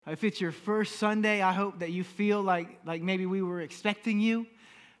If it's your first Sunday, I hope that you feel like maybe we were expecting you.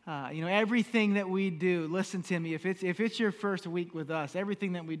 Everything that we do, listen to me, if it's your first week with us,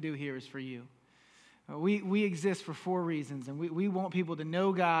 everything that we do here is for you. We exist for 4 reasons, and we want people to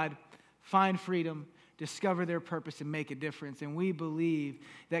know God, find freedom, discover their purpose, and make a difference. And we believe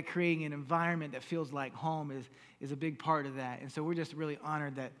that creating an environment that feels like home is a big part of that. And so we're just really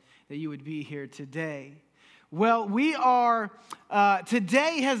honored that you would be here today. Well,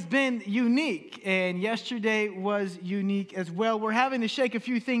 today has been unique, and yesterday was unique as well. We're having to shake a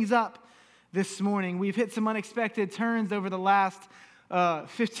few things up this morning. We've hit some unexpected turns over the last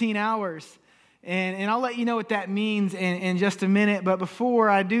 15 hours, and I'll let you know what that means in just a minute. But before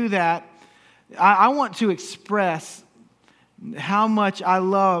I do that, I want to express how much I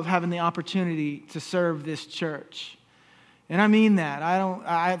love having the opportunity to serve this church. And I mean that.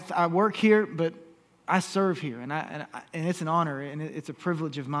 I work here, but I serve here, and it's an honor, and it's a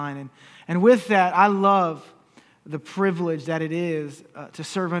privilege of mine. And with that, I love the privilege that it is to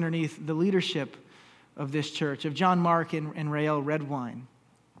serve underneath the leadership of this church, of John Mark and Rael Redwine.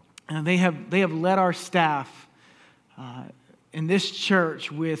 And they have led our staff in this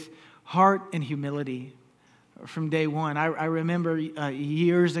church with heart and humility from day one. I remember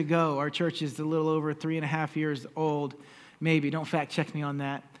years ago, our church is a little over 3.5 years old, maybe. Don't fact check me on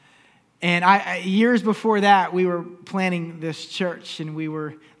that. And years before that, we were planning this church, and we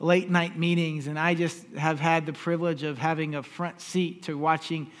were late night meetings, and I just have had the privilege of having a front seat to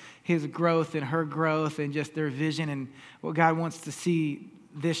watching his growth and her growth and just their vision and what God wants to see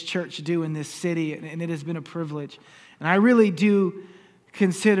this church do in this city, and it has been a privilege. And I really do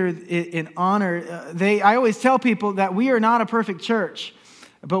consider it an honor. I always tell people that we are not a perfect church,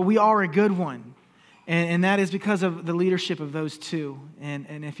 but we are a good one. And that is because of the leadership of those two.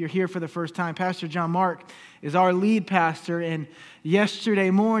 And if you're here for the first time, Pastor John Mark is our lead pastor. And yesterday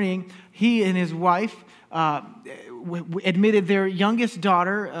morning, he and his wife admitted their youngest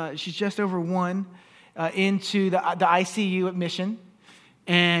daughter, she's just over 1, into the ICU at Mission.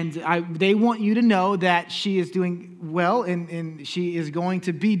 And they want you to know that she is doing well, and she is going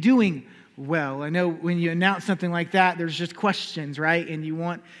to be doing well. I know when you announce something like that, there's just questions, right? And you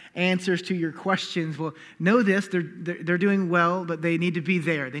want answers to your questions. Well, know this, they're doing well, but they need to be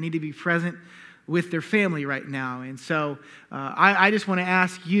there. They need to be present with their family right now. And so I just want to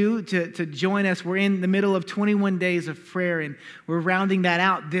ask you to join us. We're in the middle of 21 days of prayer, and we're rounding that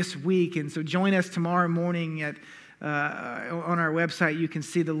out this week. And so join us tomorrow morning on our website. You can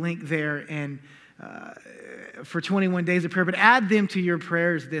see the link there, and for 21 days of prayer, but add them to your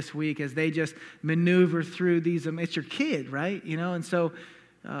prayers this week as they just maneuver through these. It's your kid, right? And so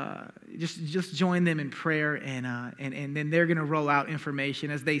just join them in prayer, and then they're going to roll out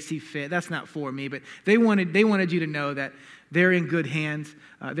information as they see fit. That's not for me, but they wanted you to know that they're in good hands.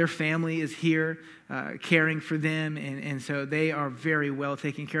 Their family is here caring for them, and so they are very well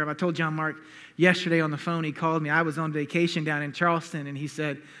taken care of. I told John Mark yesterday on the phone, he called me. I was on vacation down in Charleston, and he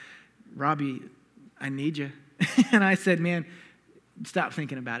said, "Robbie, I need you." And I said, "Man, stop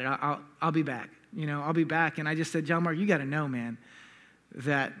thinking about it. I'll be back. I'll be back." And I just said, "John Mark, you got to know, man,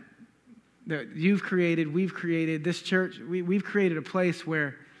 that we've created this church. We've created a place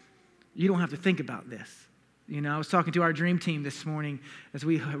where you don't have to think about this." I was talking to our dream team this morning as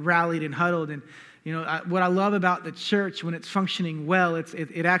we rallied and huddled, and what I love about the church when it's functioning well,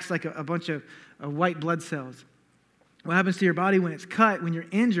 it acts like a bunch of white blood cells. What happens to your body when it's cut, when you're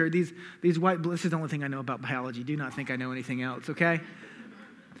injured, these white blood, this is the only thing I know about biology. Do not think I know anything else, okay?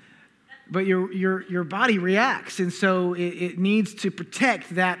 But your body reacts, and so it needs to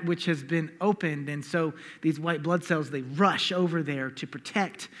protect that which has been opened. And so these white blood cells, they rush over there to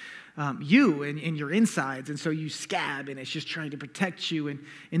protect you and your insides, and so you scab, and it's just trying to protect you, and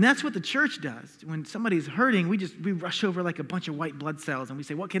that's what the church does. When somebody's hurting, we rush over like a bunch of white blood cells, and we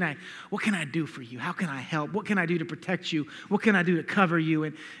say, what can I do for you? How can I help? What can I do to protect you? What can I do to cover you?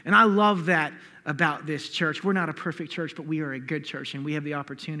 And I love that about this church. We're not a perfect church, but we are a good church, and we have the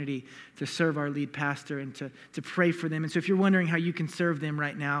opportunity to serve our lead pastor and to pray for them. And so if you're wondering how you can serve them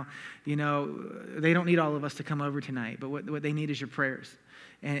right now, they don't need all of us to come over tonight, but what they need is your prayers.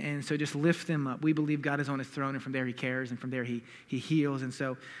 And so just lift them up. We believe God is on his throne, and from there he cares, and from there he heals. And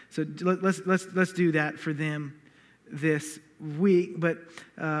so let's do that for them this week. But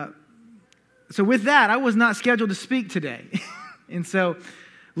so with that, I was not scheduled to speak today. And so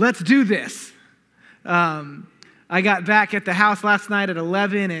let's do this. I got back at the house last night at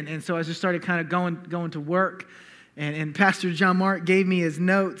 11, and so I just started kind of going to work. And Pastor John Mark gave me his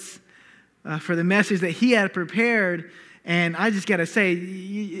notes for the message that he had prepared. And I just got to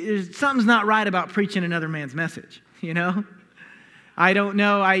say, something's not right about preaching another man's message, I don't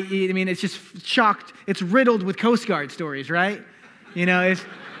know. I mean, it's just chocked. It's riddled with Coast Guard stories, right? And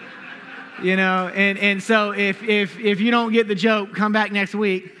so if you don't get the joke, come back next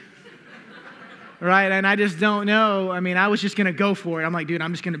week, right? And I just don't know. I mean, I was just going to go for it. I'm like, dude,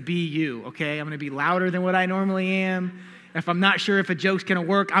 I'm just going to be you, okay? I'm going to be louder than what I normally am. If I'm not sure if a joke's going to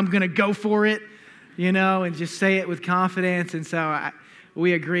work, I'm going to go for it, and just say it with confidence. And so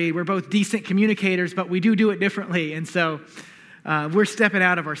we agreed. We're both decent communicators, but we do it differently. And so we're stepping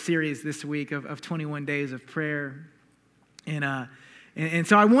out of our series this week of 21 days of prayer. And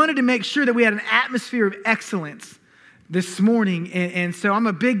so I wanted to make sure that we had an atmosphere of excellence this morning. And so I'm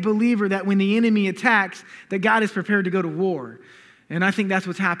a big believer that when the enemy attacks, that God is prepared to go to war. And I think that's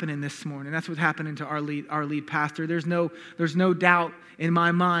what's happening this morning. That's what's happening to our lead pastor. There's no doubt in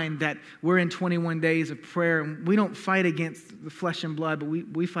my mind that we're in 21 days of prayer. And we don't fight against the flesh and blood, but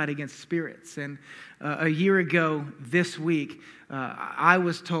we fight against spirits. And a year ago this week, I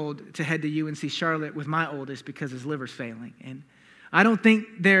was told to head to UNC Charlotte with my oldest because his liver's failing. And I don't think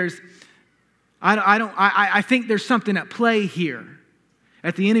I think there's something at play here.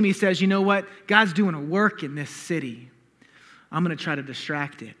 That the enemy says, you know what? God's doing a work in this city. I'm going to try to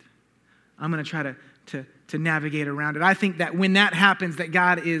distract it. I'm going to try to navigate around it. I think that when that happens, that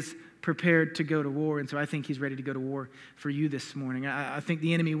God is prepared to go to war. And so I think he's ready to go to war for you this morning. I think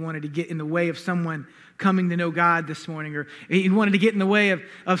the enemy wanted to get in the way of someone coming to know God this morning, or he wanted to get in the way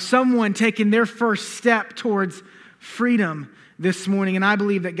of someone taking their first step towards freedom this morning. And I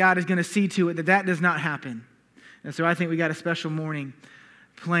believe that God is going to see to it that does not happen. And so I think we got a special morning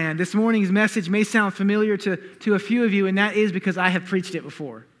planned. This morning's message may sound familiar to a few of you, and that is because I have preached it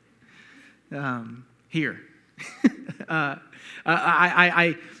before here.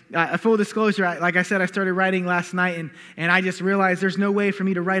 Full disclosure, like I said, I started writing last night, and I just realized there's no way for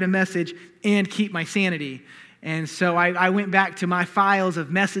me to write a message and keep my sanity. And so I went back to my files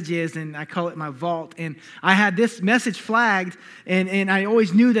of messages, and I call it my vault. And I had this message flagged, and I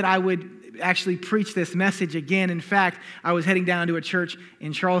always knew that I would actually preach this message again. In fact, I was heading down to a church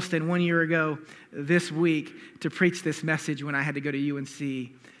in Charleston 1 year ago this week to preach this message when I had to go to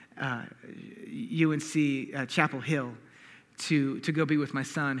UNC Chapel Hill to go be with my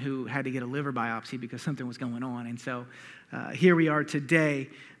son who had to get a liver biopsy because something was going on. And so here we are today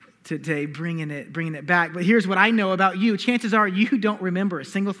bringing it back. But here's what I know about you. Chances are you don't remember a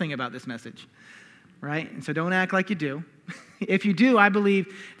single thing about this message, right? And so don't act like you do. If you do, I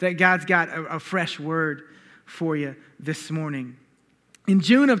believe that God's got a fresh word for you this morning. In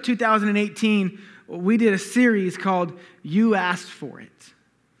June of 2018, we did a series called You Asked For It.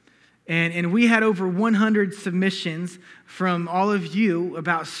 And we had over 100 submissions from all of you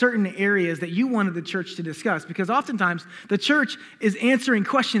about certain areas that you wanted the church to discuss, because oftentimes the church is answering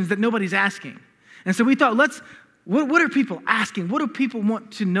questions that nobody's asking. And so we thought, what are people asking? What do people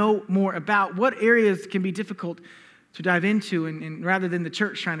want to know more about? What areas can be difficult to dive into? And rather than the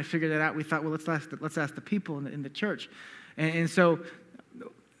church trying to figure that out, we thought, well, let's ask the people in the church. And so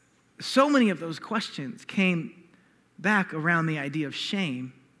many of those questions came back around the idea of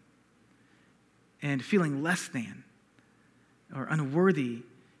shame and feeling less than or unworthy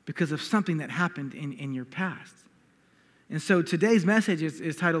because of something that happened in your past. And so today's message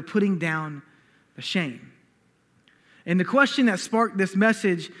is titled, Putting Down the Shame. And the question that sparked this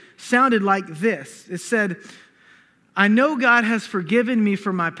message sounded like this. It said, I know God has forgiven me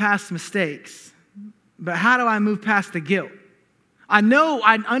for my past mistakes, but how do I move past the guilt? I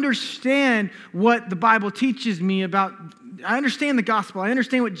understand what the Bible teaches me about, I understand the gospel, I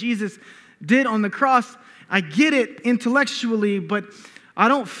understand what Jesus did on the cross. I get it intellectually, but I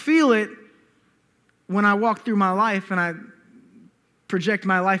don't feel it when I walk through my life and I project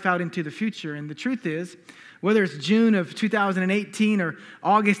my life out into the future. And the truth is, whether it's June of 2018 or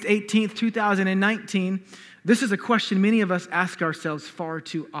August 18th, 2019, this is a question many of us ask ourselves far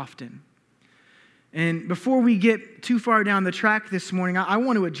too often. And before we get too far down the track this morning, I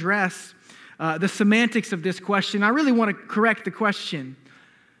want to address the semantics of this question. I really want to correct the question.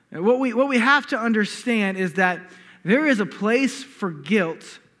 What we have to understand is that there is a place for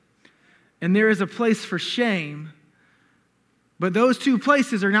guilt and there is a place for shame, but those two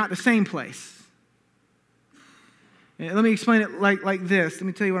places are not the same place. And let me explain it like this. Let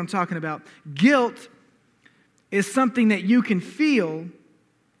me tell you what I'm talking about. Guilt is something that you can feel,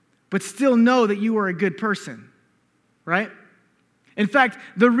 but still know that you are a good person, right? In fact,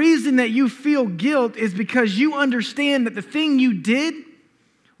 the reason that you feel guilt is because you understand that the thing you did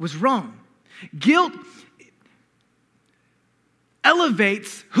was wrong. Guilt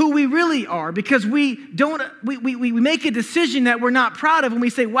elevates who we really are because we make a decision that we're not proud of and we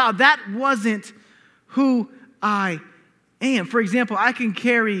say, wow, that wasn't who I am. For example, I can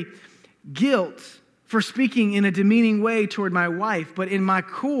carry guilt for speaking in a demeaning way toward my wife, but in my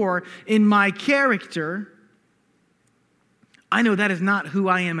core, in my character, I know that is not who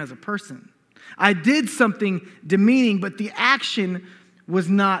I am as a person. I did something demeaning, but the action was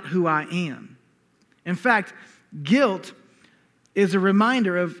not who I am. In fact, guilt is a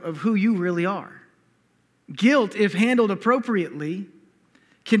reminder of who you really are. Guilt, if handled appropriately,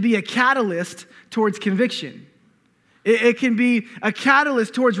 can be a catalyst towards conviction. It can be a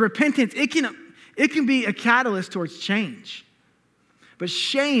catalyst towards repentance. It can be a catalyst towards change. But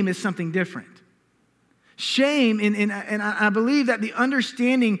shame is something different. Shame, and I believe that the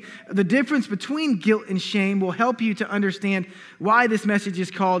understanding, the difference between guilt and shame will help you to understand why this message is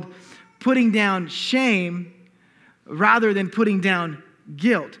called putting down shame rather than putting down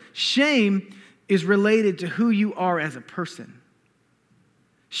guilt. Shame is related to who you are as a person.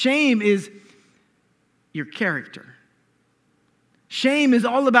 Shame is your character. Shame is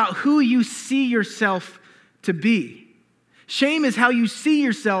all about who you see yourself to be. Shame is how you see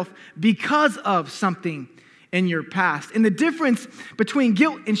yourself because of something in your past. And the difference between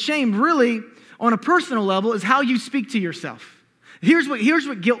guilt and shame really, on a personal level, is how you speak to yourself. Here's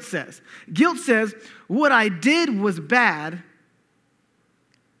what guilt says. Guilt says, what I did was bad,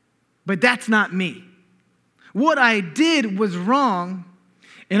 but that's not me. What I did was wrong,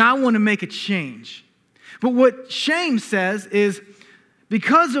 and I want to make a change. But what shame says is,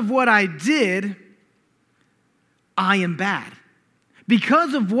 because of what I did, I am bad.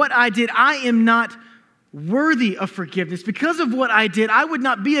 Because of what I did, I am not worthy of forgiveness. Because of what I did, I would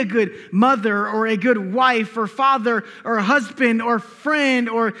not be a good mother or a good wife or father or husband or friend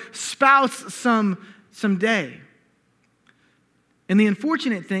or spouse someday. And the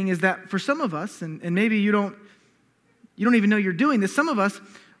unfortunate thing is that for some of us, and maybe you don't even know you're doing this, some of us,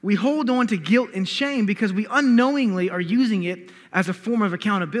 we hold on to guilt and shame because we unknowingly are using it as a form of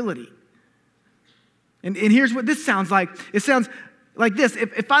accountability. And here's what this sounds like. It sounds like this.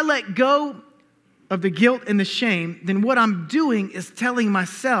 If I let go of the guilt and the shame, then what I'm doing is telling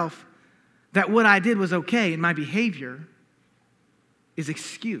myself that what I did was okay and my behavior is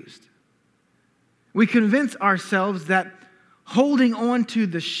excused. We convince ourselves that holding on to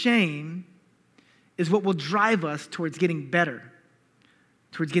the shame is what will drive us towards getting better,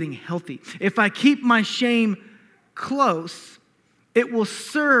 towards getting healthy. If I keep my shame close, it will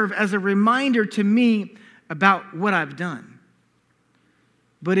serve as a reminder to me about what I've done.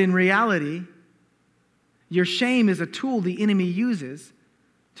 But in reality, your shame is a tool the enemy uses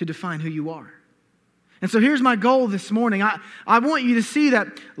to define who you are. And so here's my goal this morning. I want you to see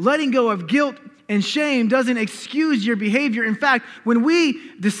that letting go of guilt and shame doesn't excuse your behavior. In fact, when we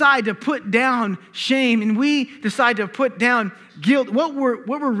decide to put down shame and we decide to put down guilt, what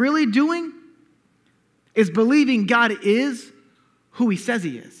we're really doing is believing God is who he says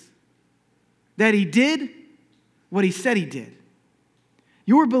he is. That he did what he said he did.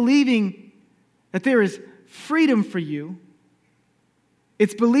 You're believing that there is freedom for you.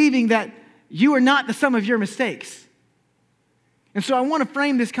 It's believing that you are not the sum of your mistakes. And so I want to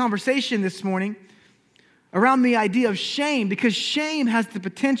frame this conversation this morning around the idea of shame, because shame has the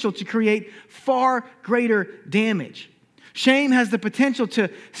potential to create far greater damage. Shame has the potential to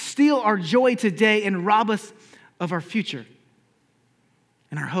steal our joy today and rob us of our future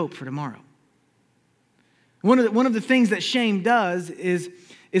and our hope for tomorrow. One of the things that shame does is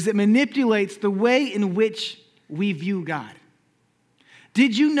it manipulates the way in which we view God.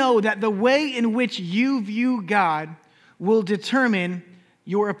 Did you know that the way in which you view God will determine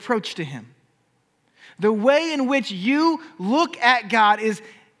your approach to him? The way in which you look at God is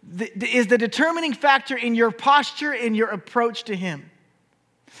the determining factor in your posture and your approach to him.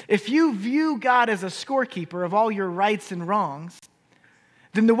 If you view God as a scorekeeper of all your rights and wrongs,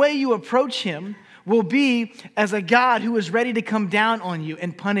 then the way you approach him will be as a God who is ready to come down on you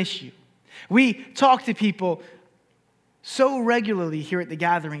and punish you. We talk to people so regularly here at the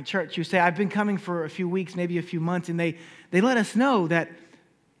Gathering Church who say, I've been coming for a few weeks, maybe a few months, and they let us know that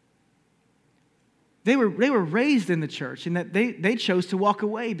they were raised in the church and that they chose to walk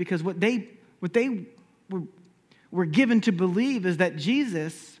away because what they were given to believe is that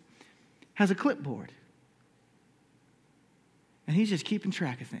Jesus has a clipboard. And he's just keeping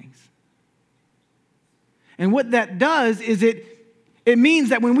track of things. And what that does is it means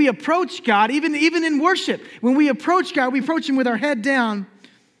that when we approach God, even in worship, when we approach God, we approach him with our head down,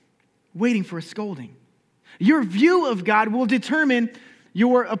 waiting for a scolding. Your view of God will determine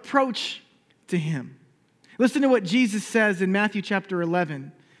your approach to him. Listen to what Jesus says in Matthew chapter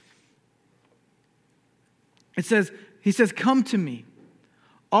 11. He says, come to me,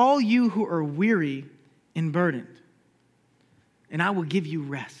 all you who are weary and burdened, and I will give you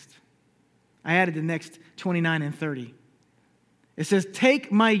rest. I added the next 29 and 30. It says,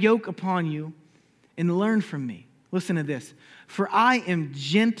 take my yoke upon you and learn from me. Listen to this. For I am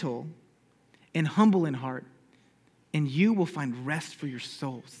gentle and humble in heart, and you will find rest for your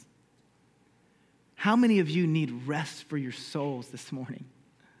souls. How many of you need rest for your souls this morning?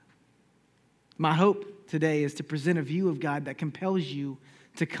 My hope today is to present a view of God that compels you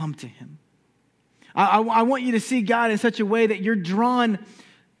to come to him. I want you to see God in such a way that you're drawn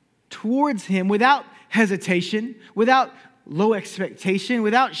towards him without hesitation, without low expectation,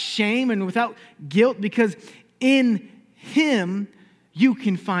 without shame, and without guilt, because in him you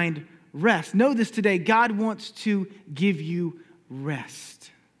can find rest. Know this today, God wants to give you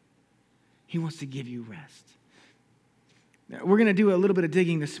rest. He wants to give you rest. We're going to do a little bit of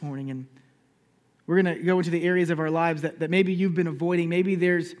digging this morning, and we're going to go into the areas of our lives that maybe you've been avoiding. Maybe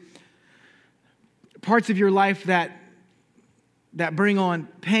there's parts of your life that bring on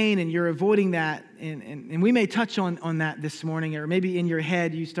pain, and you're avoiding that. And we may touch on that this morning, or maybe in your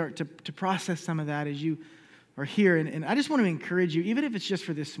head you start to process some of that as you are here. And I just want to encourage you, even if it's just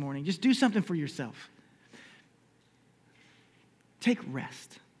for this morning, just do something for yourself. Take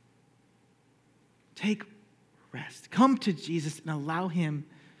rest. Take rest. Come to Jesus and allow him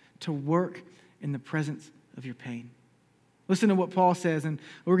to work in the presence of your pain. Listen to what Paul says, and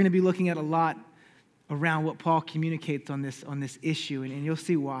we're going to be looking at a lot around what Paul communicates on this issue, and you'll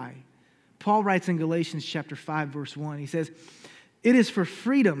see why. Paul writes in Galatians chapter 5, verse 1, he says, it is for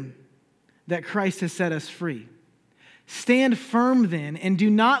freedom that Christ has set us free. Stand firm then, and do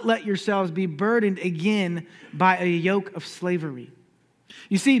not let yourselves be burdened again by a yoke of slavery.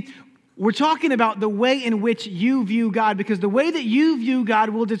 You see, we're talking about the way in which you view God, because the way that you view God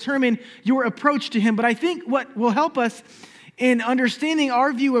will determine your approach to him. But I think what will help us in understanding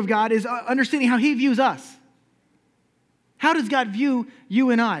our view of God is understanding how he views us. How does God view you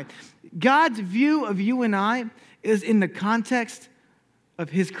and I? God's view of you and I is in the context of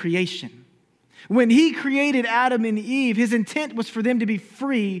his creation. When he created Adam and Eve, his intent was for them to be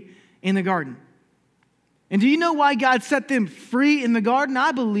free in the garden. And do you know why God set them free in the garden?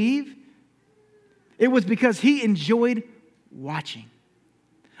 I believe it was because he enjoyed watching.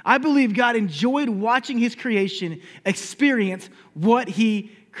 I believe God enjoyed watching his creation experience what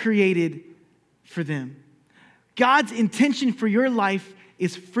he created for them. God's intention for your life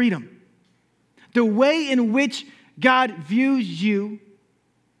is freedom. The way in which God views you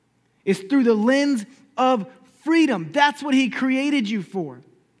is through the lens of freedom. That's what he created you for.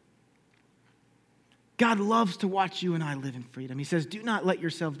 God loves to watch you and I live in freedom. He says, do not let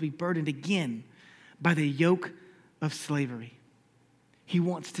yourselves be burdened again by the yoke of slavery. He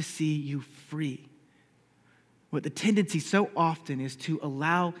wants to see you free. What the tendency so often is to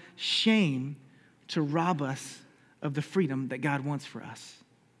allow shame to rob us of the freedom that God wants for us.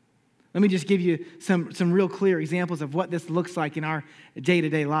 Let me just give you some real clear examples of what this looks like in our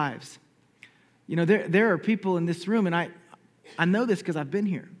day-to-day lives. You know, there are people in this room, and I know this because I've been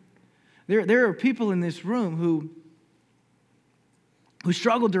here. There are people in this room who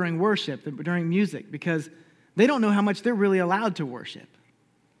struggle during worship, during music, because they don't know how much they're really allowed to worship.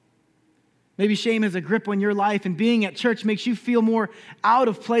 Maybe shame has a grip on your life, and being at church makes you feel more out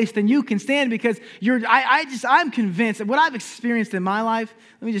of place than you can stand, because I'm convinced that what I've experienced in my life,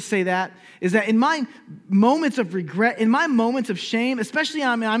 let me just say that, is that in my moments of regret, in my moments of shame, especially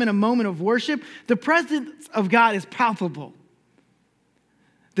when I'm in a moment of worship, the presence of God is palpable.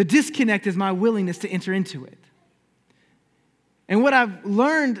 The disconnect is my willingness to enter into it. And what I've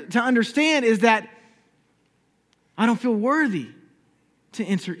learned to understand is that I don't feel worthy to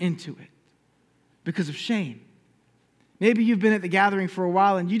enter into it because of shame. Maybe you've been at the gathering for a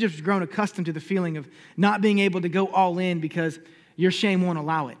while and you've just grown accustomed to the feeling of not being able to go all in because your shame won't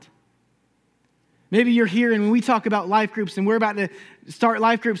allow it. Maybe you're here, and when we talk about life groups, and we're about to start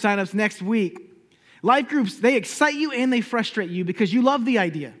life group signups next week, life groups, they excite you and they frustrate you because you love the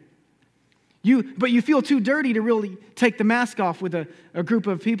idea. But you feel too dirty to really take the mask off with a group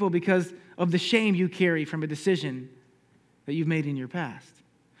of people because of the shame you carry from a decision that you've made in your past.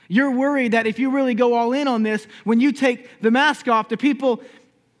 You're worried that if you really go all in on this, when you take the mask off, the people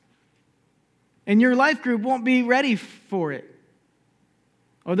in your life group won't be ready for it.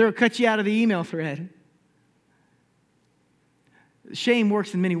 Or they'll cut you out of the email thread. Shame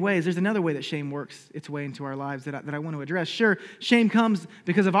works in many ways. There's another way that shame works its way into our lives that I want to address. Sure, shame comes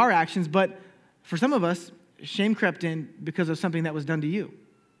because of our actions, but for some of us, shame crept in because of something that was done to you.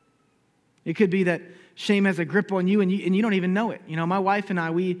 It could be that shame has a grip on you and you don't even know it. You know, my wife and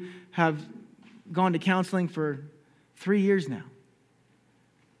I, we have gone to counseling for 3 years now.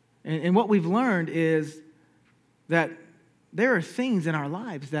 And what we've learned is that there are things in our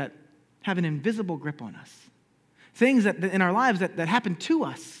lives that have an invisible grip on us. Things that in our lives that happen to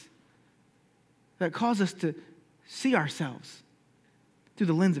us that cause us to see ourselves through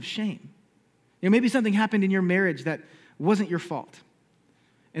the lens of shame. Maybe something happened in your marriage that wasn't your fault.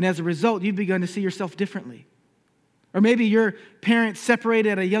 And as a result, you've begun to see yourself differently. Or maybe your parents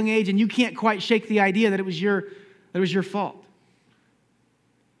separated at a young age and you can't quite shake the idea that it was your fault.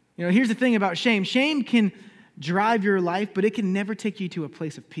 Here's the thing about shame. Shame can drive your life, but it can never take you to a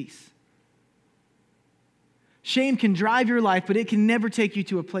place of peace. Shame can drive your life, but it can never take you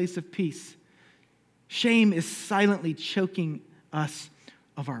to a place of peace. Shame is silently choking us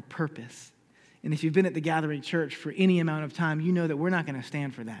of our purpose. And if you've been at the Gathering Church for any amount of time, you know that we're not going to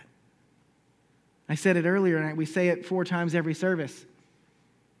stand for that. I said it earlier, and we say it 4 times every service.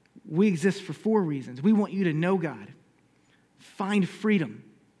 We exist for 4 reasons. We want you to know God, find freedom,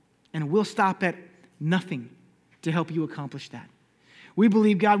 and we'll stop at nothing to help you accomplish that. We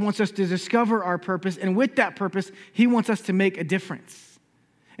believe God wants us to discover our purpose, and with that purpose, He wants us to make a difference.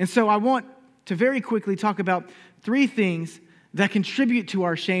 And so I want to very quickly talk about 3 things that contribute to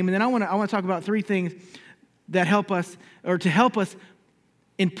our shame, and then I want to talk about 3 things that help us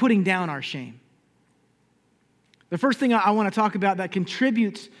in putting down our shame. The first thing I want to talk about that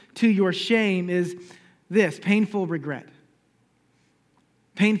contributes to your shame is this: painful regret.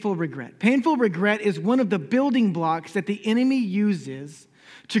 Painful regret. Painful regret is one of the building blocks that the enemy uses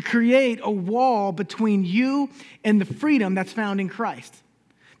to create a wall between you and the freedom that's found in Christ.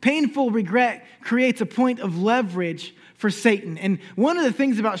 Painful regret creates a point of leverage for Satan. And one of the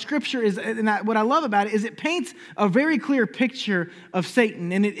things about Scripture is, and what I love about it, is it paints a very clear picture of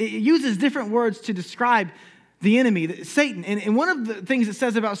Satan. And it uses different words to describe the enemy, Satan. And one of the things it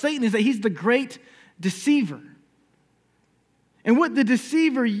says about Satan is that he's the great deceiver. And what the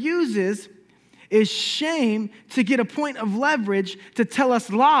deceiver uses is shame to get a point of leverage to tell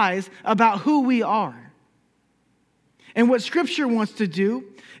us lies about who we are. And what Scripture wants to do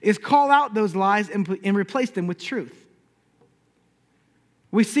is call out those lies and replace them with truth.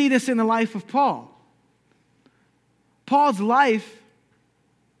 We see this in the life of Paul. Paul's life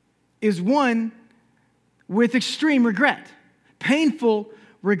is one with extreme regret, painful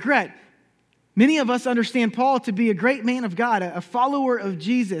regret. Many of us understand Paul to be a great man of God, a follower of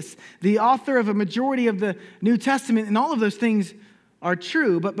Jesus, the author of a majority of the New Testament, and all of those things are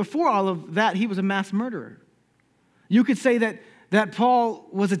true. But before all of that, he was a mass murderer. You could say that Paul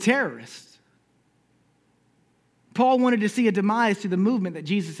was a terrorist. Paul wanted to see a demise to the movement that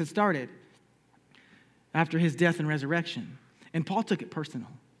Jesus had started after his death and resurrection. And Paul took it personal.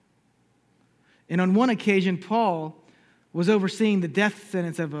 And on one occasion, Paul was overseeing the death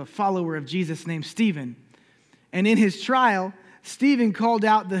sentence of a follower of Jesus named Stephen. And in his trial, Stephen called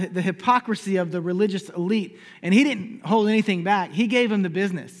out the hypocrisy of the religious elite, and he didn't hold anything back. He gave them the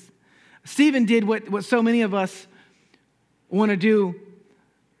business. Stephen did what so many of us want to do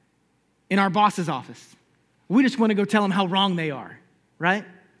in our boss's office. We just want to go tell them how wrong they are, right?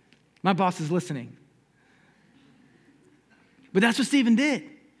 My boss is listening. But that's what Stephen did.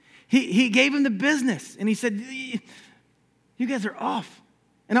 He gave him the business, and he said, you guys are off.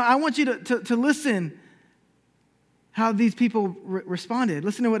 And I want you to listen how these people responded.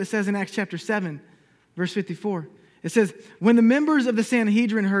 Listen to what it says in Acts chapter 7, verse 54. It says, when the members of the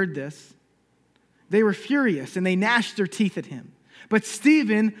Sanhedrin heard this, they were furious, and they gnashed their teeth at him. But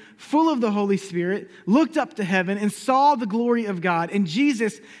Stephen, full of the Holy Spirit, looked up to heaven and saw the glory of God, and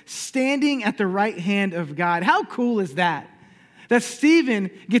Jesus standing at the right hand of God. How cool is that? That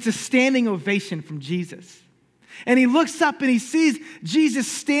Stephen gets a standing ovation from Jesus. And he looks up and he sees Jesus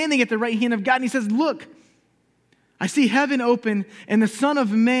standing at the right hand of God. And he says, look, I see heaven open and the Son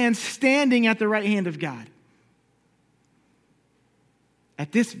of Man standing at the right hand of God.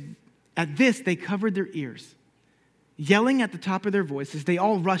 At this, they covered their ears. Yelling at the top of their voices, they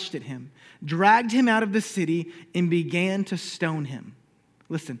all rushed at him, dragged him out of the city, and began to stone him.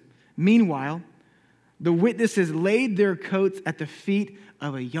 Listen, meanwhile, the witnesses laid their coats at the feet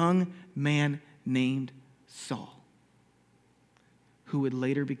of a young man named Saul, who would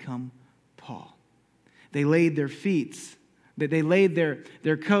later become Paul. They laid their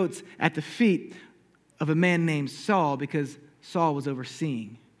coats at the feet of a man named Saul because Saul was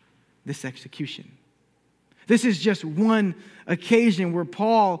overseeing this execution. This is just one occasion where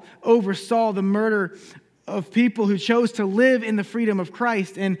Paul oversaw the murder of people who chose to live in the freedom of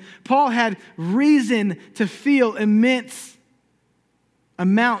Christ. And Paul had reason to feel immense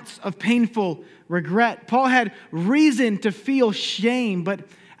amounts of painful regret. Paul had reason to feel shame, but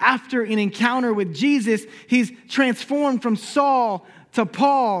after an encounter with Jesus, he's transformed from Saul to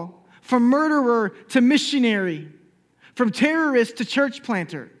Paul, from murderer to missionary, from terrorist to church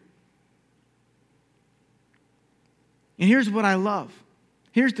planter. And here's what I love.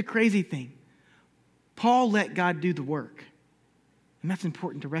 Here's the crazy thing. Paul let God do the work. And that's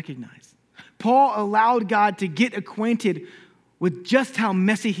important to recognize. Paul allowed God to get acquainted with just how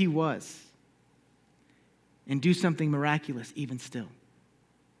messy he was and do something miraculous even still.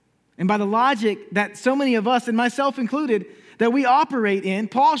 And by the logic that so many of us, and myself included, that we operate in,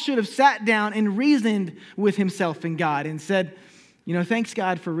 Paul should have sat down and reasoned with himself and God and said, thanks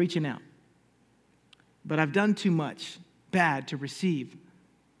God for reaching out. But I've done too much bad to receive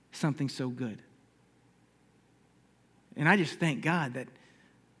something so good. And I just thank God that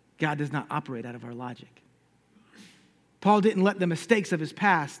God does not operate out of our logic. Paul didn't let the mistakes of his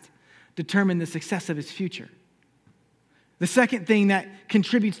past determine the success of his future. The second thing that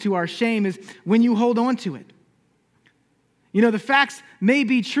contributes to our shame is when you hold on to it. The facts may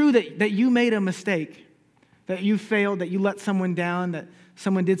be true that you made a mistake, that you failed, that you let someone down, that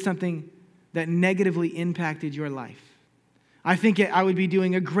someone did something that negatively impacted your life. I think I would be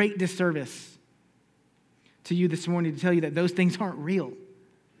doing a great disservice to you this morning to tell you that those things aren't real,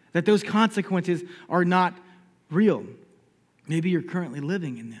 that those consequences are not real. Maybe you're currently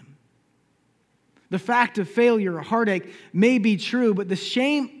living in them. The fact of failure or heartache may be true, but the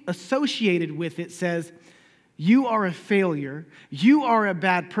shame associated with it says, you are a failure, you are a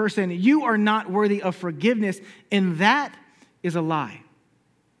bad person, you are not worthy of forgiveness, and that is a lie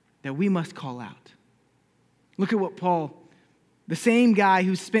that we must call out. Look at what Paul, the same guy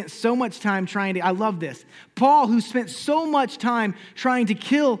who spent so much time I love this. Paul, who spent so much time trying to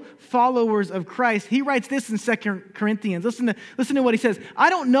kill followers of Christ, he writes this in 2 Corinthians. Listen to what he says. I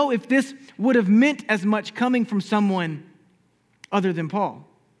don't know if this would have meant as much coming from someone other than Paul.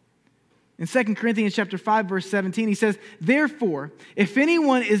 In 2 Corinthians chapter 5, verse 17, he says, therefore, if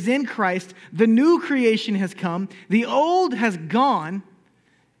anyone is in Christ, the new creation has come, the old has gone,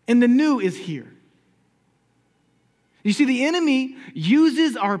 and the new is here. You see, the enemy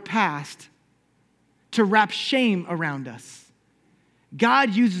uses our past to wrap shame around us.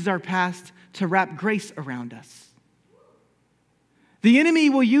 God uses our past to wrap grace around us. The enemy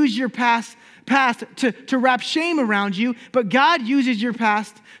will use your past to wrap shame around you, but God uses your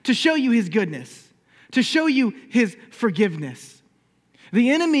past to show you his goodness, to show you his forgiveness. The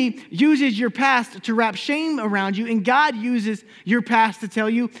enemy uses your past to wrap shame around you, and God uses your past to tell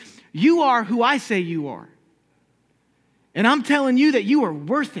you, you are who I say you are. And I'm telling you that you are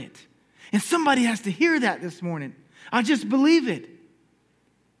worth it. And somebody has to hear that this morning. I just believe it.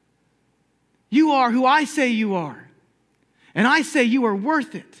 You are who I say you are. And I say you are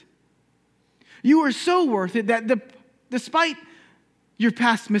worth it. You are so worth it that despite your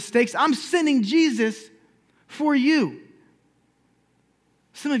past mistakes, I'm sending Jesus for you.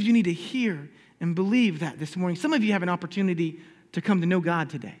 Some of you need to hear and believe that this morning. Some of you have an opportunity to come to know God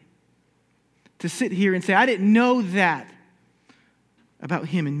today. To sit here and say, I didn't know that about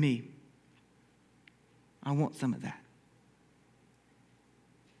him and me. I want some of that.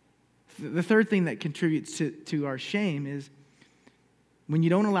 The third thing that contributes to our shame is when you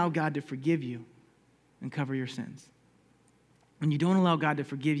don't allow God to forgive you and cover your sins. When you don't allow God to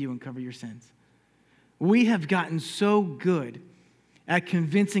forgive you and cover your sins. We have gotten so good at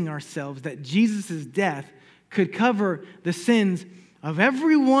convincing ourselves that Jesus' death could cover the sins of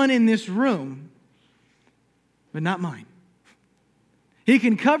everyone in this room, but not mine. He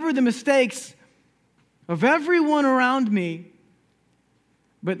can cover the mistakes of everyone around me,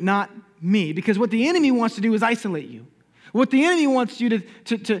 but not me. Because what the enemy wants to do is isolate you. What the enemy wants you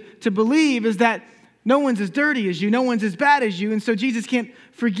to believe is that no one's as dirty as you, no one's as bad as you, and so Jesus can't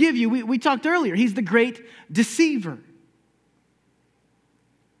forgive you. We talked earlier, he's the great deceiver.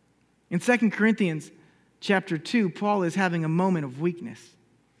 In 2 Corinthians chapter 2, Paul is having a moment of weakness,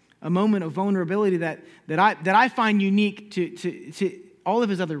 a moment of vulnerability that I find unique to all of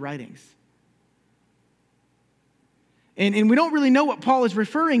his other writings. And we don't really know what Paul is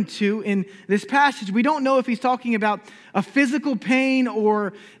referring to in this passage. We don't know if he's talking about a physical pain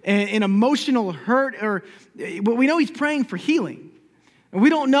or an emotional hurt, but we know he's praying for healing. And we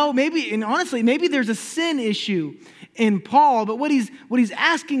don't know, maybe there's a sin issue in Paul, but what he's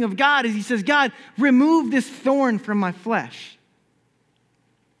asking of God is he says, God, remove this thorn from my flesh.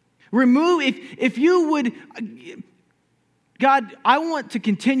 Remove, if you would, God, I want to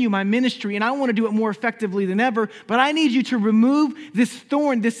continue my ministry and I want to do it more effectively than ever, but I need you to remove this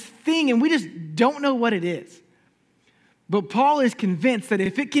thorn, this thing, and we just don't know what it is. But Paul is convinced that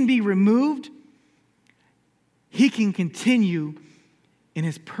if it can be removed, he can continue in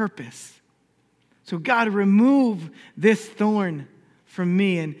his purpose. So God, remove this thorn from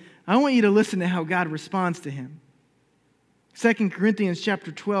me. And I want you to listen to how God responds to him. 2 Corinthians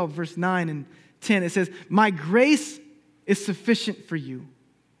chapter 12, verse 9 and 10, it says, "My grace is sufficient for you,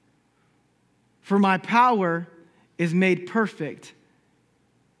 for my power is made perfect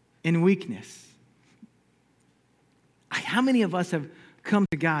in weakness." How many of us have come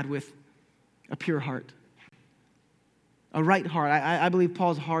to God with a pure heart? A right heart. I believe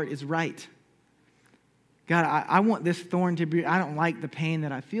Paul's heart is right. God, I want this thorn to be, I don't like the pain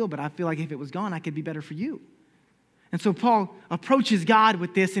that I feel, but I feel like if it was gone, I could be better for you. And so Paul approaches God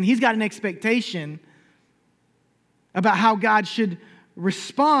with this, and he's got an expectation about how God should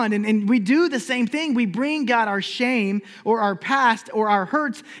respond. And we do the same thing. We bring God our shame or our past or our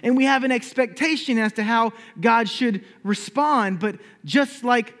hurts, and we have an expectation as to how God should respond. But just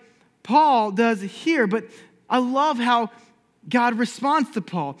like Paul does here, but I love how God responds to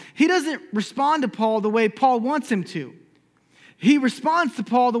Paul. He doesn't respond to Paul the way Paul wants him to. He responds to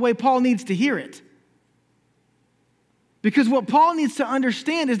Paul the way Paul needs to hear it. Because what Paul needs to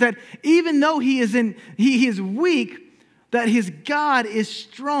understand is that even though he is weak, that his God is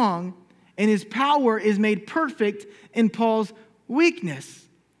strong and his power is made perfect in Paul's weakness.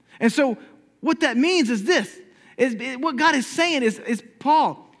 And so what that means is this, is what God is saying is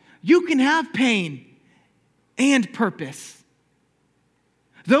Paul, you can have pain and purpose.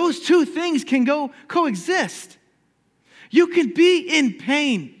 Those two things can coexist. You can be in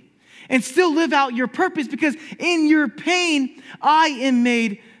pain and still live out your purpose, because in your pain, I am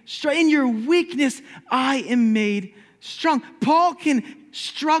made strong. In your weakness, I am made strong. Paul can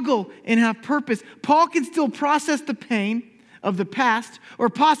struggle and have purpose. Paul can still process the pain of the past or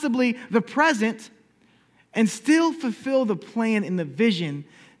possibly the present and still fulfill the plan and the vision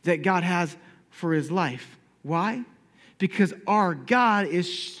that God has for his life. Why? Because our God is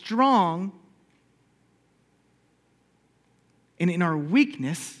strong, and in our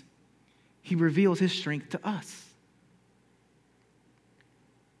weakness, he reveals his strength to us.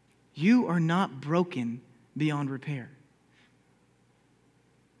 You are not broken beyond repair.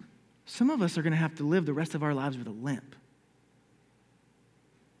 Some of us are going to have to live the rest of our lives with a limp.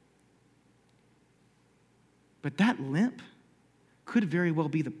 But that limp could very well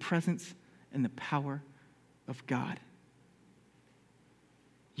be the presence and the power of God.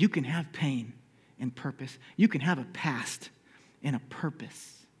 You can have pain and purpose. You can have a past and a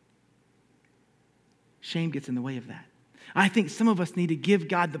purpose. Shame gets in the way of that. I think some of us need to give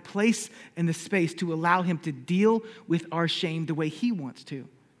God the place and the space to allow him to deal with our shame the way he wants to,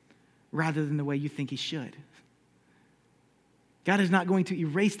 rather than the way you think he should. God is not going to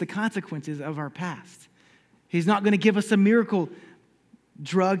erase the consequences of our past. He's not going to give us a miracle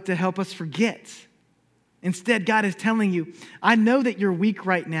drug to help us forget. Instead, God is telling you, I know that you're weak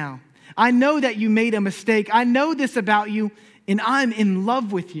right now. I know that you made a mistake. I know this about you, and I'm in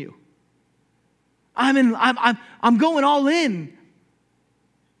love with you. I'm going all in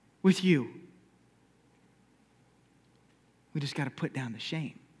with you. We just got to put down the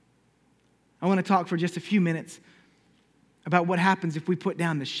shame. I want to talk for just a few minutes about what happens if we put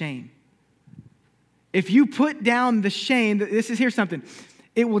down the shame. If you put down the shame, here's something.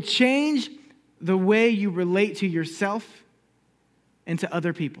 It will change the way you relate to yourself and to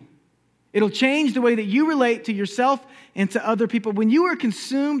other people. It'll change the way that you relate to yourself and to other people. When you are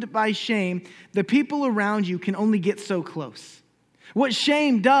consumed by shame, the people around you can only get so close. What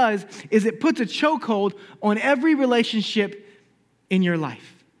shame does is it puts a chokehold on every relationship in your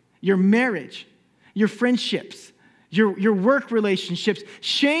life. Your marriage, your friendships, your work relationships.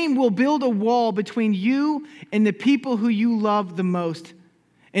 Shame will build a wall between you and the people who you love the most.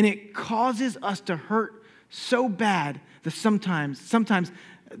 And it causes us to hurt so bad that sometimes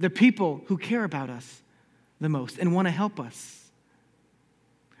the people who care about us the most and want to help us.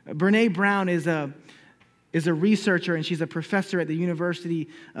 Brene Brown is a researcher, and she's a professor at the University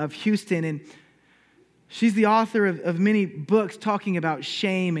of Houston. And she's the author of many books talking about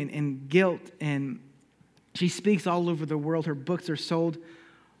shame and guilt. And she speaks all over the world. Her books are sold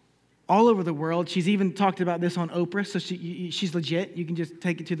all over the world. She's even talked about this on Oprah, so she's legit. You can just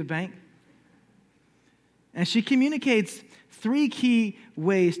take it to the bank. And she communicates 3 key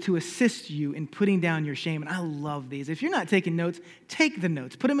ways to assist you in putting down your shame. And I love these. If you're not taking notes, take the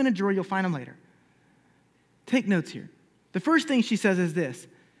notes. Put them in a drawer. You'll find them later. Take notes here. The first thing she says is this: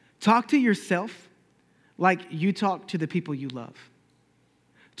 talk to yourself like you talk to the people you love.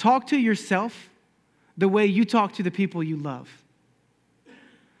 Talk to yourself the way you talk to the people you love.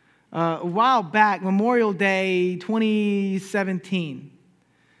 A while back, Memorial Day 2017,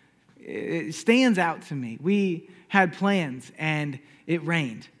 it stands out to me. We had plans and it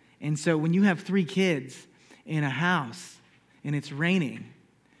rained. And so when you have 3 kids in a house and it's raining,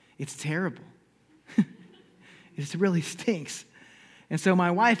 it's terrible. It really stinks. And so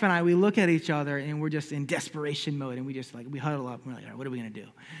my wife and I, we look at each other and we're just in desperation mode, and we huddle up and we're like, all right, what are we going to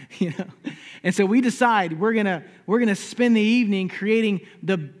do? And so we decide we're going to spend the evening creating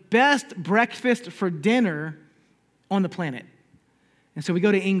the best breakfast for dinner on the planet. And so we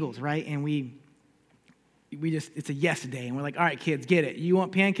go to Ingles, right? And it's a yes day. And we're like, all right, kids, get it. You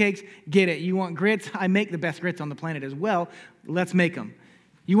want pancakes? Get it. You want grits? I make the best grits on the planet as well. Let's make them.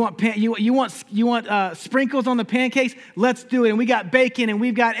 You want sprinkles on the pancakes? Let's do it. And we got bacon, and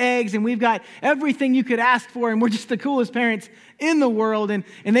we've got eggs, and we've got everything you could ask for, and we're just the coolest parents in the world. And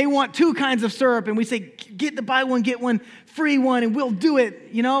they want 2 kinds of syrup, and we say, get the buy one, get one free one, and we'll do it,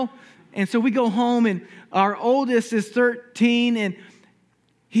 And so we go home, and our oldest is 13, and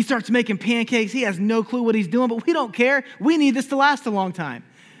he starts making pancakes. He has no clue what he's doing, but we don't care. We need this to last a long time.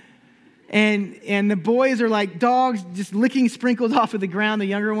 And the boys are like dogs, just licking sprinkles off of the ground, the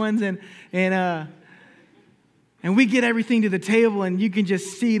younger ones, and we get everything to the table, and you can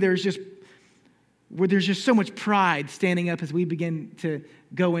just see there's just so much pride standing up as we begin to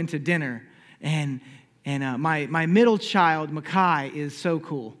go into dinner. And my middle child, Makai, is so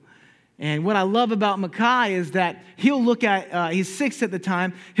cool. And what I love about Makai is that he'll look at, he's 6 at the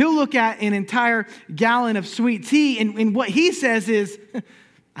time, he'll look at an entire gallon of sweet tea, and what he says is,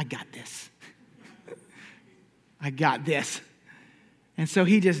 I got this. I got this. And so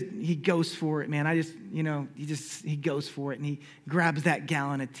he goes for it, man. He goes for it, and he grabs that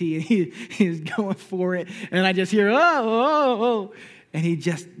gallon of tea, and he's going for it. And I just hear, oh. And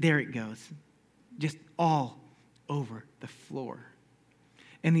there it goes. Just all over the floor.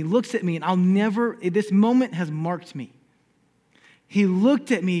 And he looks at me, and this moment has marked me. He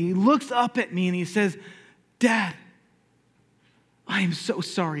looked at me, he looks up at me, and he says, Dad, I am so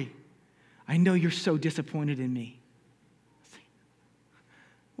sorry. I know you're so disappointed in me.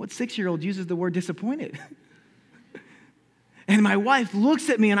 What 6-year-old uses the word disappointed? And my wife looks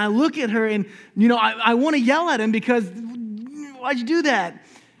at me, and I look at her, and, I want to yell at him because, why'd you do that?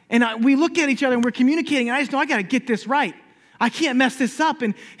 And we look at each other, and we're communicating, and I just know I got to get this right. I can't mess this up.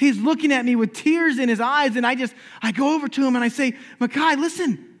 And he's looking at me with tears in his eyes, and I go over to him, and I say, Makai,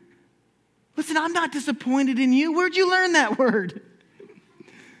 listen, I'm not disappointed in you. Where'd you learn that word?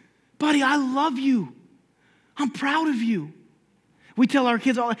 Buddy, I love you. I'm proud of you. We tell our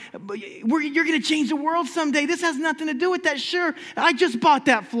kids all, you're going to change the world someday. This has nothing to do with that. Sure, I just bought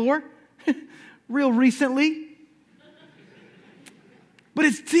that floor real recently. But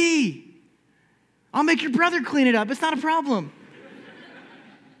it's tea. I'll make your brother clean it up. It's not a problem.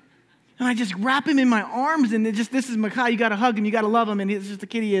 And I just wrap him in my arms, and this is Makai. You got to hug him. You got to love him. And he's just the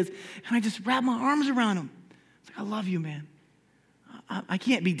kid he is. And I just wrap my arms around him. It's like, I love you, man. I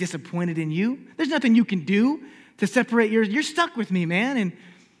can't be disappointed in you. There's nothing you can do to separate you're stuck with me, man. And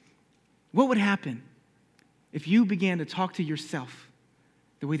what would happen if you began to talk to yourself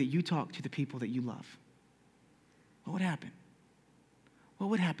the way that you talk to the people that you love? What would happen? What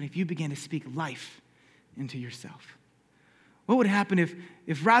would happen if you began to speak life into yourself? What would happen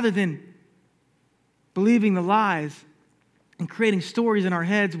if rather than believing the lies and creating stories in our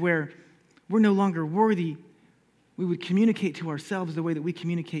heads where we're no longer worthy, we would communicate to ourselves the way that we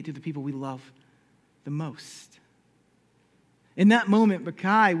communicate to the people we love the most? In that moment,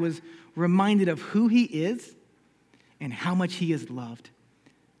 Makai was reminded of who he is and how much he is loved,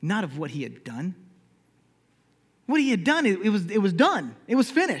 not of what he had done. What he had done, it was done. It was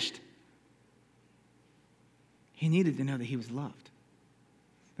finished. He needed to know that he was loved.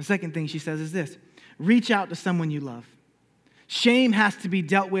 The second thing she says is this: reach out to someone you love. Shame has to be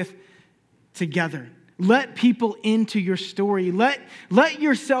dealt with together. Let people into your story. Let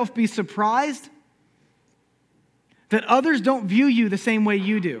yourself be surprised that others don't view you the same way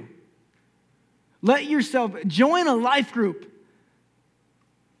you do. Let yourself join a life group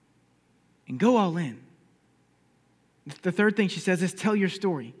and go all in. The third thing she says is tell your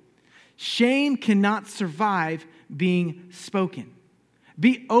story. Shame cannot survive being spoken.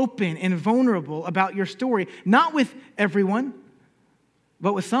 Be open and vulnerable about your story, not with everyone,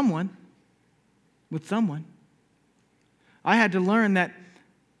 but with someone. With someone. I had to learn that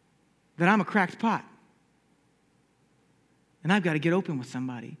I'm a cracked pot. And I've got to get open with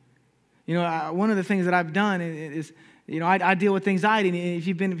somebody. One of the things that I've done is, I deal with anxiety. And if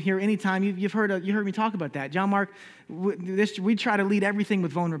you've been here any time, you heard me talk about that. John Mark, we try to lead everything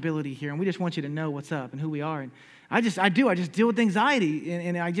with vulnerability here, and we just want you to know what's up and who we are. And I just deal with anxiety,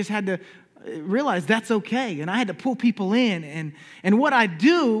 and I just had to realize that's okay. And I had to pull people in. And what I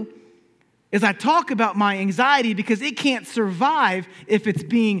do is I talk about my anxiety because it can't survive if it's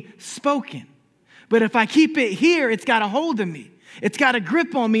being spoken. But if I keep it here, it's got a hold of me. It's got a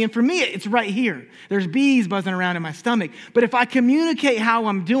grip on me, and for me, it's right here. There's bees buzzing around in my stomach. But if I communicate how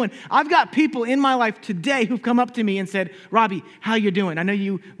I'm doing, I've got people in my life today who've come up to me and said, Robbie, how you doing? I know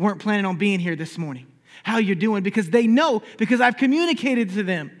you weren't planning on being here this morning. How you doing? Because they know, because I've communicated to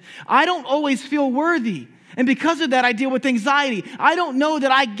them. I don't always feel worthy. And because of that, I deal with anxiety. I don't know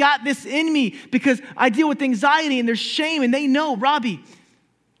that I got this in me because I deal with anxiety and there's shame, and they know Robbie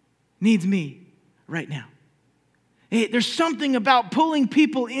needs me right now. There's something about pulling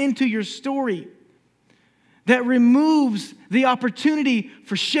people into your story that removes the opportunity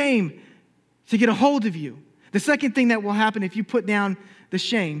for shame to get a hold of you. The second thing that will happen if you put down the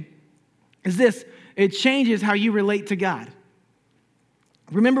shame is this: it changes how you relate to God.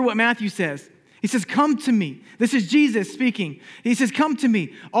 Remember what Matthew says. He says, come to me. This is Jesus speaking. He says, come to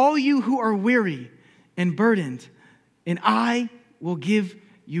me, all you who are weary and burdened, and I will give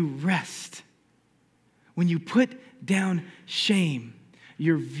you rest. When you put down shame,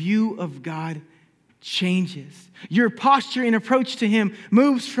 your view of God changes. Your posture and approach to him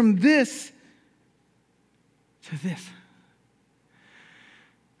moves from this to this.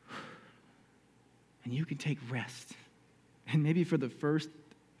 And you can take rest. And maybe for the first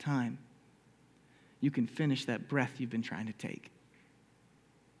time, you can finish that breath you've been trying to take.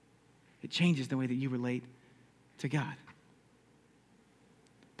 It changes the way that you relate to God.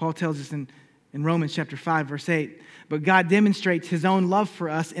 Paul tells us in Romans chapter 5, verse 8, but God demonstrates his own love for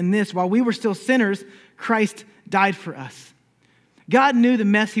us in this: while we were still sinners, Christ died for us. God knew the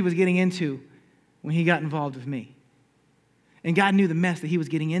mess he was getting into when he got involved with me. And God knew the mess that he was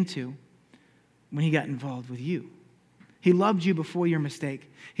getting into when he got involved with you. He loved you before your mistake.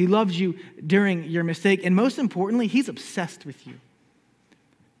 He loved you during your mistake. And most importantly, he's obsessed with you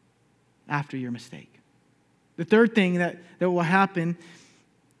after your mistake. The third thing that will happen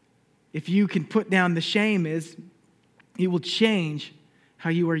if you can put down the shame is it will change how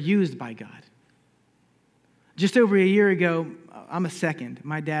you are used by God. Just over a year ago, I'm a second.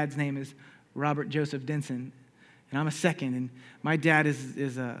 My dad's name is Robert Joseph Denson, and I'm a second. And my dad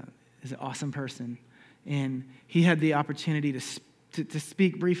is an awesome person. And he had the opportunity to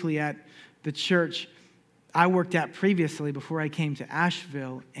speak briefly at the church I worked at previously before I came to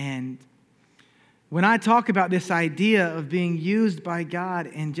Asheville. And when I talk about this idea of being used by God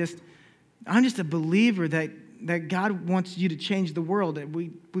and I'm just a believer that God wants you to change the world. We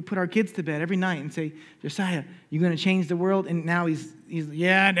put our kids to bed every night and say, Josiah, you going to change the world? And now he's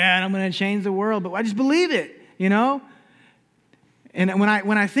yeah, Dad, I'm going to change the world. But I just believe it, you know? And when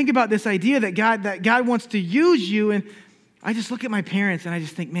I think about this idea that God wants to use you, and I just look at my parents and I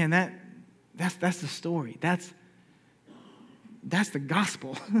just think, man, that's the story. That's the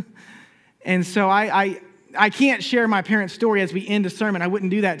gospel. And so I can't share my parents' story as we end the sermon. I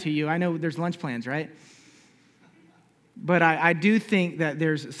wouldn't do that to you. I know there's lunch plans, right? But I do think that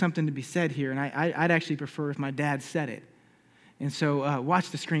there's something to be said here, and I'd actually prefer if my dad said it. And so watch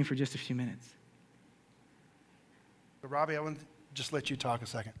the screen for just a few minutes. Robbie, I want to just let you talk a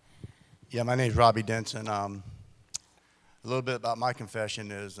second. Yeah, my name's Robbie Denson. A little bit about my confession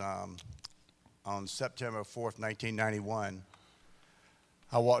is on September 4th, 1991,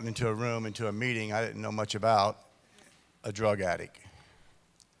 I walked into a meeting I didn't know much about, a drug addict.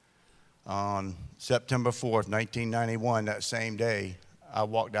 On September 4th, 1991, that same day, I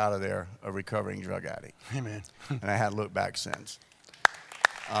walked out of there a recovering drug addict. Amen. And I hadn't looked back since.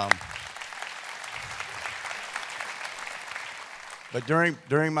 But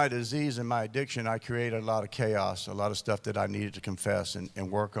during my disease and my addiction, I created a lot of chaos, a lot of stuff that I needed to confess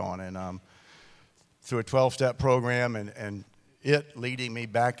and work on. And through a 12-step program and it leading me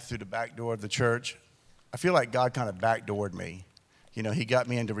back through the back door of the church, I feel like God kind of backdoored me. You know, he got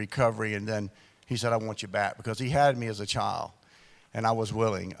me into recovery, and then he said, I want you back, because he had me as a child, and I was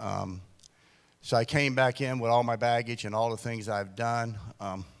willing. So I came back in with all my baggage and all the things I've done,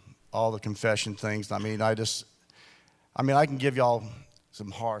 all the confession things. I can give y'all some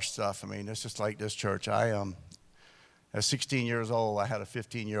harsh stuff. I mean, it's just like this church. At 16 years old, I had a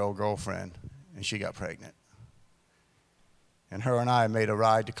 15-year-old girlfriend, and she got pregnant. And her and I made a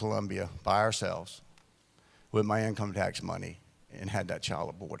ride to Columbia by ourselves with my income tax money and had that child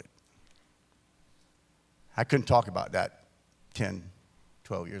aborted. I couldn't talk about that 10,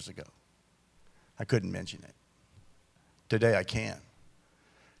 12 years ago. I couldn't mention it. Today I can,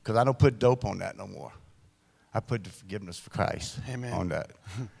 because I don't put dope on that no more. I put the forgiveness for Christ Amen. On that.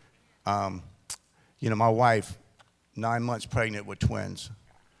 My wife, 9 months pregnant with twins.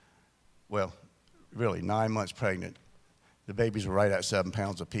 Well, really, 9 months pregnant. The babies were right at 7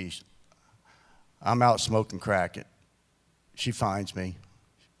 pounds apiece. I'm out smoking crack. She finds me,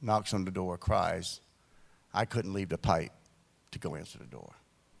 knocks on the door, cries. I couldn't leave the pipe. to go answer the door.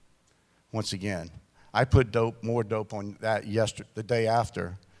 Once again, I put more dope on that the day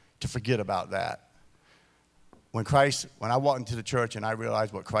after to forget about that. When I walked into the church and I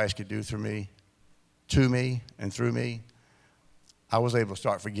realized what Christ could do through me, to me, and through me, I was able to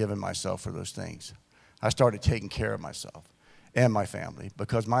start forgiving myself for those things. I started taking care of myself and my family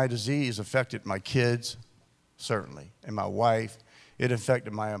because my disease affected my kids, certainly, and my wife. It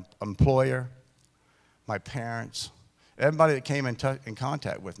affected my employer, my parents, everybody that came in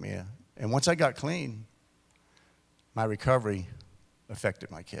contact with me. And once I got clean, my recovery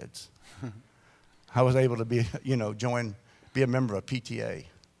affected my kids. I was able to be a member of PTA.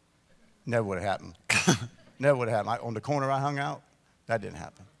 Never would have happened. Never would have happened. On the corner I hung out, that didn't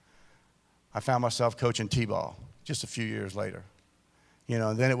happen. I found myself coaching T-ball just a few years later.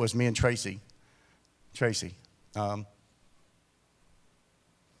 And then it was me and Tracy.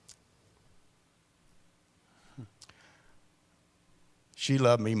 She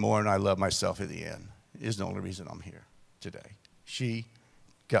loved me more than I loved myself at the end. Is the only reason I'm here today. She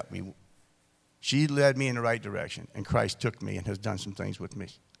led me in the right direction, and Christ took me and has done some things with me.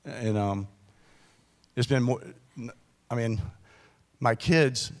 And it's been more, my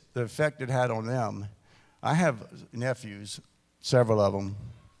kids, the effect it had on them, I have nephews, several of them,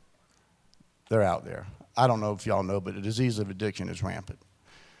 they're out there. I don't know if y'all know, but the disease of addiction is rampant.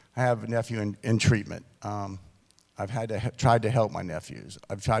 I have a nephew in treatment. I've tried to help my nephews.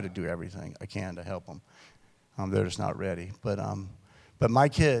 I've tried to do everything I can to help them. They're just not ready. But my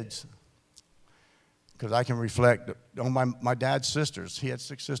kids, because I can reflect on my dad's sisters. He had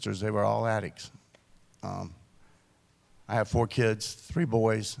 6 sisters. They were all addicts. I have 4 kids, 3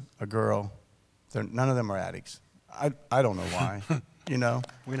 boys, a girl. None of them are addicts. I don't know why, We know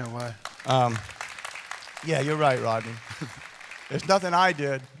why. Yeah, you're right, Rodney. It's nothing I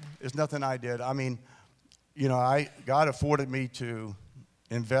did. God afforded me to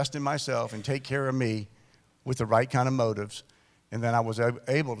invest in myself and take care of me with the right kind of motives, and then I was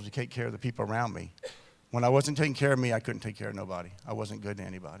able to take care of the people around me. When I wasn't taking care of me, I couldn't take care of nobody. I wasn't good to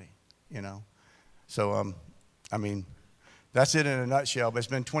anybody, So, that's it in a nutshell. But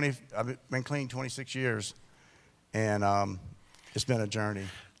I've been clean 26 years, and it's been a journey.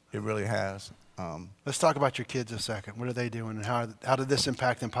 It really has. Let's talk about your kids a second. What are they doing, and how did this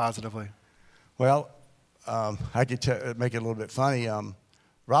impact them positively? Well, I could make it a little bit funny.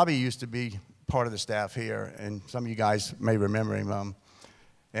 Robbie used to be part of the staff here, and some of you guys may remember him.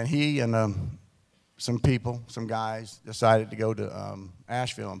 And he and some guys decided to go to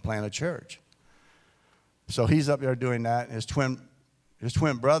Asheville and plant a church. So he's up there doing that, and his twin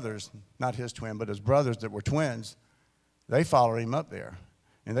brothers, not his twin, but his brothers that were twins, they followed him up there.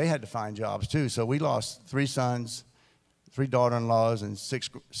 And they had to find jobs too. So we lost 3 sons, 3 daughter-in-laws, and 6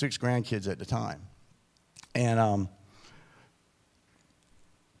 grandkids at the time. And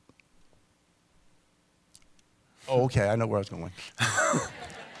okay, I know where I was going.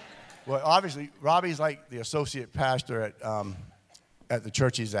 Well, obviously, Robbie's like the associate pastor at the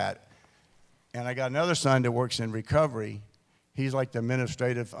church he's at. And I got another son that works in recovery. He's like the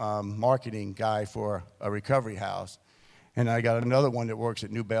administrative marketing guy for a recovery house. And I got another one that works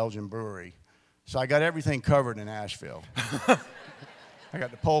at New Belgium Brewery. So I got everything covered in Asheville. I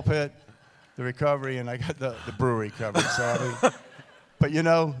got the pulpit, the recovery, and I got the brewery covered. So, but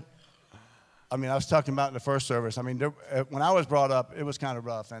I was talking about in the first service. When I was brought up, it was kind of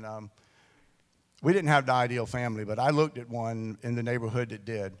rough. And we didn't have the ideal family, but I looked at one in the neighborhood that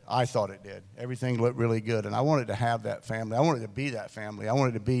did. I thought it did. Everything looked really good. And I wanted to have that family. I wanted to be that family. I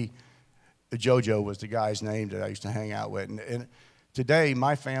wanted to be, JoJo was the guy's name that I used to hang out with. And today,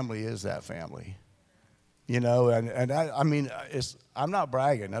 my family is that family. I'm not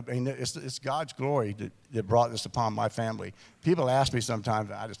bragging. It's God's glory that brought this upon my family. People ask me sometimes,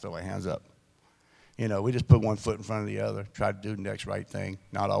 I just throw my hands up. We just put one foot in front of the other, try to do the next right thing,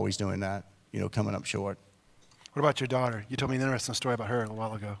 not always doing that, coming up short. What about your daughter? You told me an interesting story about her a little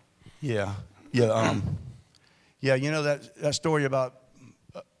while ago. Yeah. That story about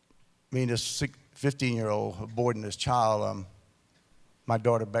this 15-year-old aborting this child, my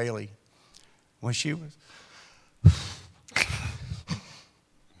daughter Bailey, when she was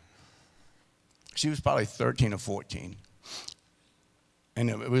probably 13 or 14. And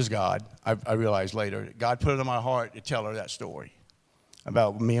it was God. I realized later. God put it in my heart to tell her that story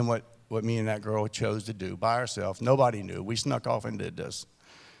about me and what me and that girl chose to do by herself. Nobody knew. We snuck off and did this.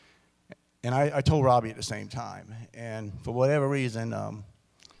 And I told Robbie at the same time. And for whatever reason,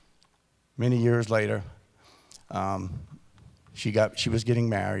 many years later, she was getting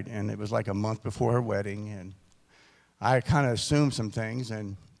married, and it was like a month before her wedding. And I kind of assumed some things,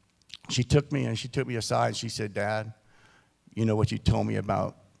 and she took me aside, and she said, "Dad, you know what you told me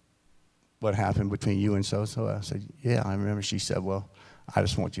about what happened between you and so-so? I said, yeah, I remember. She said, well, I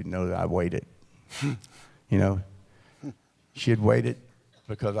just want you to know that I waited. You know, she had waited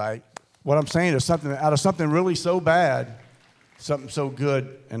because what I'm saying is something, out of something really so bad, something so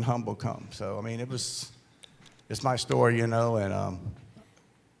good and humble comes. So, I mean, it's my story, you know, and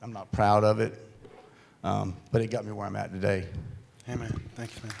I'm not proud of it, but it got me where I'm at today. Amen.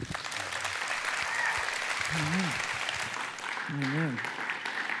 Thank you, man. Amen. Amen.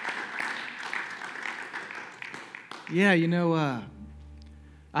 Yeah, you know,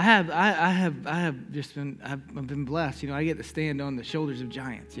 I've been blessed. You know, I get to stand on the shoulders of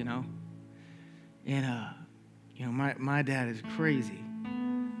giants. You know, and you know, my dad is crazy.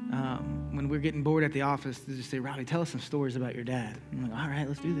 When we're getting bored at the office, they just say, "Robbie, tell us some stories about your dad." I'm like, "All right,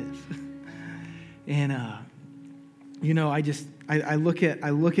 let's do this." And you know, I look at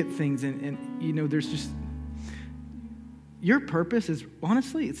things, and you know, there's just your purpose is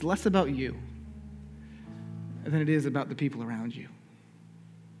honestly, it's less about you than it is about the people around you.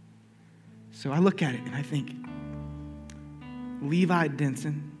 So I look at it and I think, Levi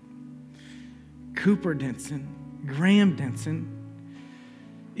Denson, Cooper Denson, Graham Denson,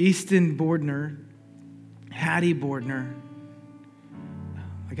 Easton Bordner, Hattie Bordner.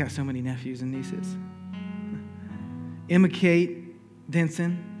 I got so many nephews and nieces. Emma Kate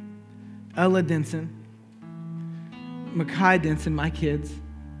Denson, Ella Denson, Mackay Denson, my kids,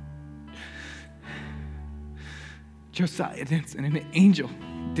 Josiah Denson, and Angel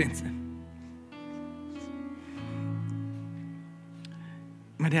Denson.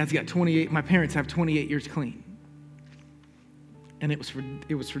 My dad's got 28, my parents have 28 years clean. And it was for them.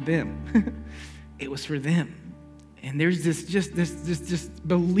 It was for them. And there's this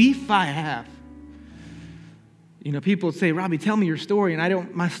belief I have. You know, people say, "Robbie, tell me your story."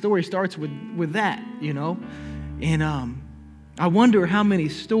 And my story starts with that, you know. And I wonder how many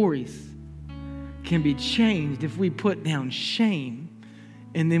stories can be changed if we put down shame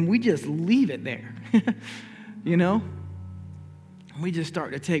and then we just leave it there. You know? We just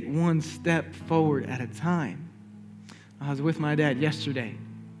start to take one step forward at a time. I was with my dad yesterday,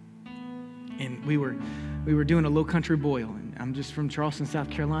 and we were doing a low country boil. And I'm just from Charleston, South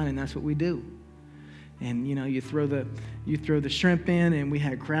Carolina, and that's what we do. And you know, you throw the shrimp in, and we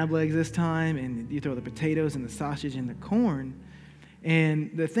had crab legs this time, and you throw the potatoes and the sausage and the corn.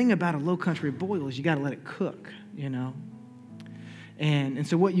 And the thing about a low country boil is you got to let it cook, you know. And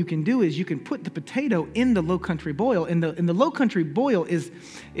so what you can do is you can put the potato in the low country boil. And the low country boil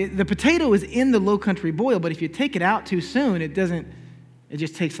the potato is in the low country boil, but if you take it out too soon, it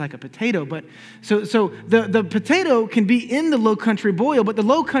just tastes like a potato. But so the potato can be in the low country boil, but the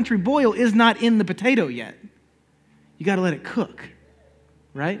low country boil is not in the potato yet. You got to let it cook,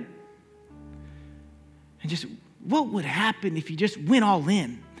 right? And just what would happen if you just went all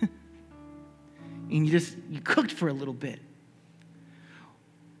in and you cooked for a little bit?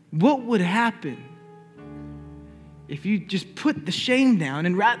 What would happen if you just put the shame down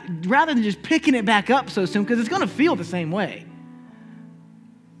and rather than just picking it back up so soon, because it's going to feel the same way.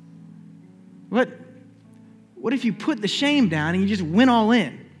 What if you put the shame down and you just went all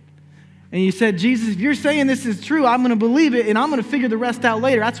in? And you said, "Jesus, if you're saying this is true, I'm going to believe it, and I'm going to figure the rest out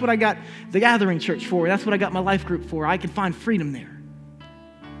later." That's what I got the Gathering Church for. That's what I got my life group for. I can find freedom there.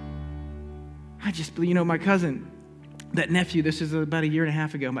 I just, you know, my cousin, that nephew, this is about a year and a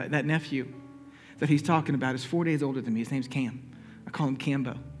half ago, that nephew that he's talking about is 4 days older than me. His name's Cam. I call him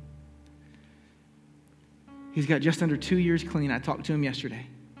Cambo. He's got just under 2 years clean. I talked to him yesterday.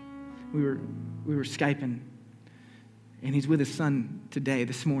 We were Skyping, and he's with his son today,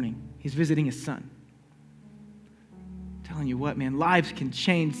 this morning. He's visiting his son. I'm telling you what, man, lives can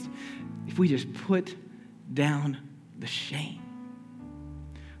change if we just put down the shame.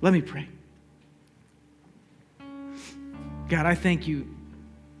 Let me pray. God, I thank you.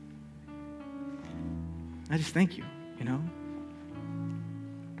 I just thank you, you know.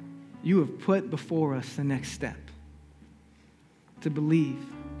 You have put before us the next step to believe,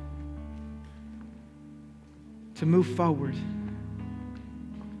 to move forward,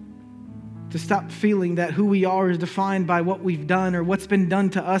 to stop feeling that who we are is defined by what we've done or what's been done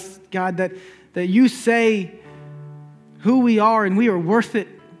to us, God, that you say who we are and we are worth it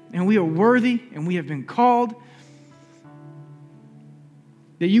and we are worthy and we have been called.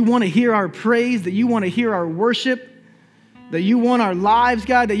 That you want to hear our praise, that you want to hear our worship, that you want our lives,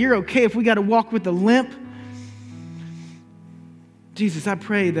 God, that you're okay if we got to walk with a limp. Jesus, I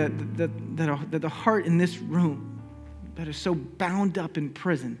pray that the heart in this room that is so bound up in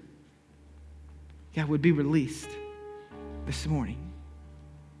prison, God, would be released this morning.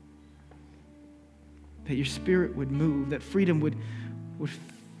 that your spirit would move, that freedom would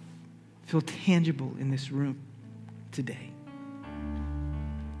feel tangible in this room today.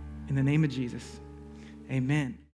 In the name of Jesus, amen.